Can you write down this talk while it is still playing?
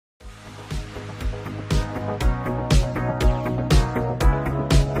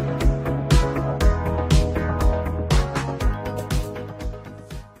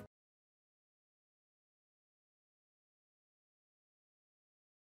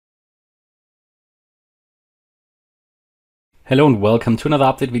Hello and welcome to another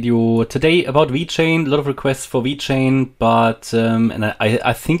update video. Today about VeChain. A lot of requests for VeChain, but and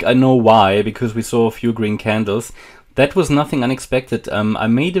I think I know why, because we saw a few green candles. That was nothing unexpected. I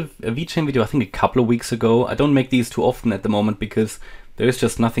made a VeChain video I think a couple of weeks ago. I don't make these too often at the moment because there is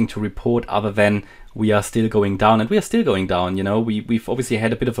just nothing to report other than we are still going down, and we are still going down. You know, we've obviously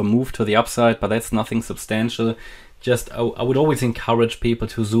had a bit of a move to the upside, but that's nothing substantial. Just I would always encourage people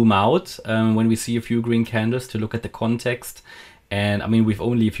to zoom out when we see a few green candles, to look at the context. And I mean, we've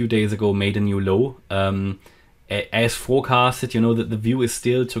only a few days ago made a new low. As forecasted, you know, that the view is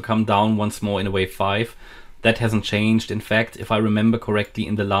still to come down once more in a wave 5. That hasn't changed. In fact, if I remember correctly,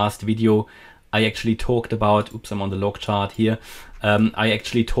 in the last video, I actually talked about, oops, I'm on the log chart here. I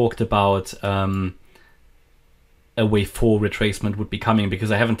actually talked about a wave 4 retracement would be coming,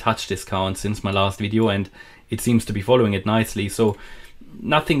 because I haven't touched discount since my last video and it seems to be following it nicely. So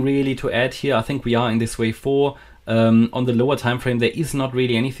nothing really to add here. I think we are in this wave 4. On the lower time frame, there is not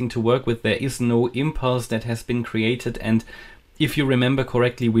really anything to work with. There is no impulse that has been created, and if you remember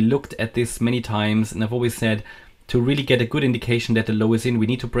correctly, we looked at this many times, and I've always said, to really get a good indication that the low is in, we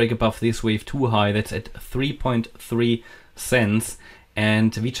need to break above this wave 2 high. That's at 3.3 cents,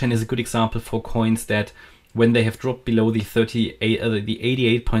 and VeChain is a good example for coins that when they have dropped below the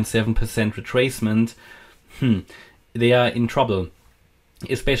 88.7% retracement, they are in trouble.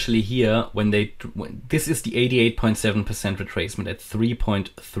 Especially here when this is the 88.7% retracement at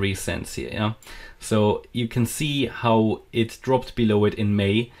 3.3 cents here. Yeah? So you can see how it dropped below it in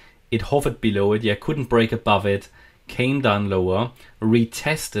May. It hovered below it, yeah, couldn't break above it, came down lower,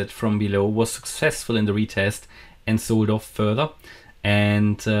 retested from below, was successful in the retest and sold off further.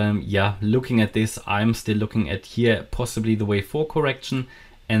 And yeah, looking at this, I'm still looking at here possibly the wave 4 correction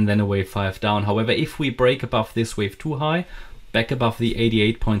and then a wave 5 down. However, if we break above this wave 2 high, back above the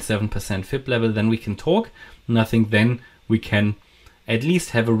 88.7% fib level, then we can talk. And I think then we can at least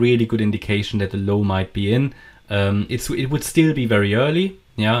have a really good indication that the low might be in. It would still be very early.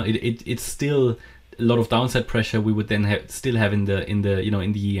 Yeah, it's still a lot of downside pressure. We would then still have on the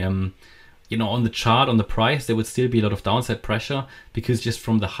chart, on the price, there would still be a lot of downside pressure, because just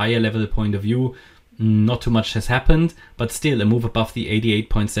from the higher level point of view, not too much has happened, but still a move above the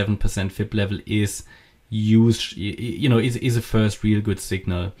 88.7% fib level is a first real good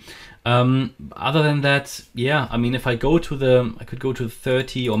signal. Other than that, yeah, I mean, if I could go to the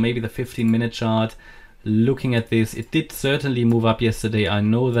 30 or maybe the 15-minute chart, looking at this, it did certainly move up yesterday, I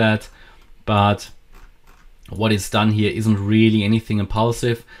know that, but what is done here isn't really anything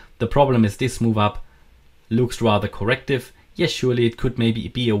impulsive. The problem is this move up looks rather corrective. Yes, surely it could maybe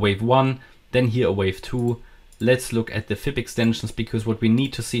be a wave 1, then here a wave 2. Let's look at the fib extensions, because what we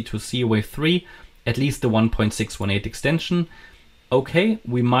need to see a wave 3, at least the 1.618 extension. Okay,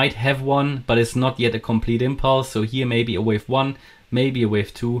 we might have one, but it's not yet a complete impulse. So here maybe a wave 1, maybe a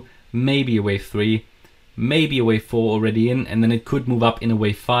wave 2, maybe a wave 3, maybe a wave 4 already in, and then it could move up in a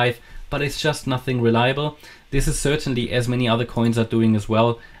wave 5, but it's just nothing reliable. This is certainly, as many other coins are doing as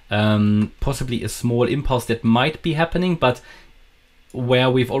well, possibly a small impulse that might be happening, but where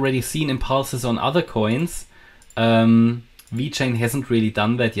we've already seen impulses on other coins, VeChain hasn't really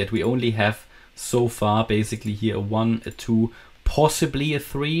done that yet. We only have so far basically here a 1, a 2, possibly a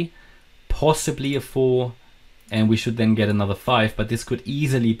 3, possibly a 4, and we should then get another 5, but this could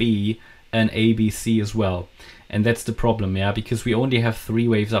easily be an ABC as well. And that's the problem, yeah, because we only have 3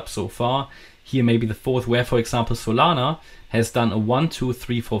 waves up so far. Here maybe the 4th, where for example Solana has done a 1, 2,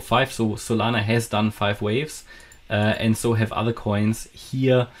 3, 4, 5, so Solana has done 5 waves, and so have other coins.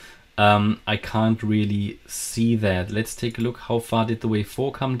 Here I can't really see that. Let's take a look, how far did the wave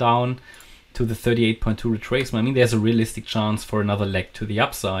 4 come down? To the 38.2 retracement. I mean, there's a realistic chance for another leg to the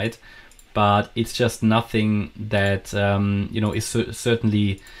upside, but it's just nothing that is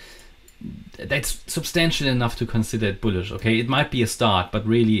certainly that's substantial enough to consider it bullish. Okay, it might be a start, but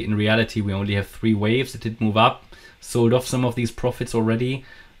really in reality we only have 3 waves. It did move up, sold off some of these profits already,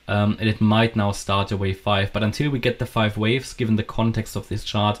 and it might now start a wave 5. But until we get the 5 waves, given the context of this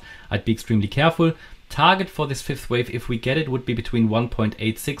chart, I'd be extremely careful. Target for this 5th wave, if we get it, would be between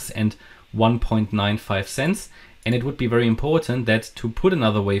 1.86 and 1.95 cents, and it would be very important that to put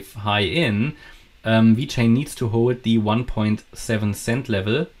another wave high in, VeChain needs to hold the 1.7 cent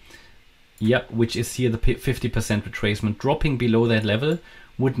level, yeah, which is here the 50% retracement. Dropping below that level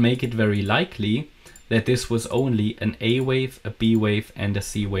would make it very likely that this was only an A wave, a B wave, and a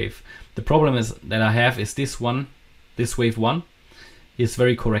C wave. The problem is that I have is this wave 1 is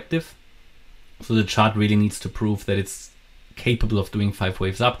very corrective, so the chart really needs to prove that it's capable of doing 5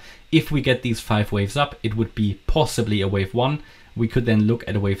 waves up. If we get these 5 waves up, it would be possibly a wave 1. We could then look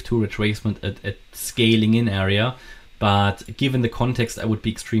at a wave 2 retracement at scaling in area, But given the context, I would be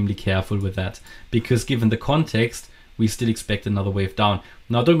extremely careful with that, because given the context, we still expect another wave down.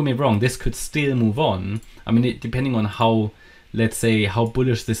 Now, don't get me wrong, this could still move on. I mean, depending on how, let's say, how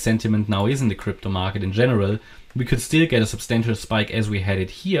bullish this sentiment now is in the crypto market in general, we could still get a substantial spike as we had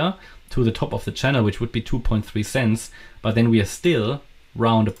it here to the top of the channel, which would be 2.3 cents. But then we are still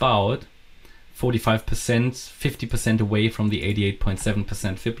round about 45%, 50% away from the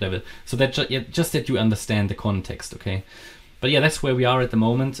 88.7% fib level. So that just that you understand the context, okay? But yeah, that's where we are at the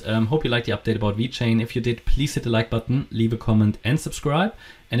moment. Hope you liked the update about VeChain. If you did, please hit the like button, leave a comment and subscribe.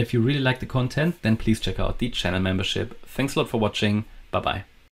 And if you really like the content, then please check out the channel membership. Thanks a lot for watching. Bye-bye.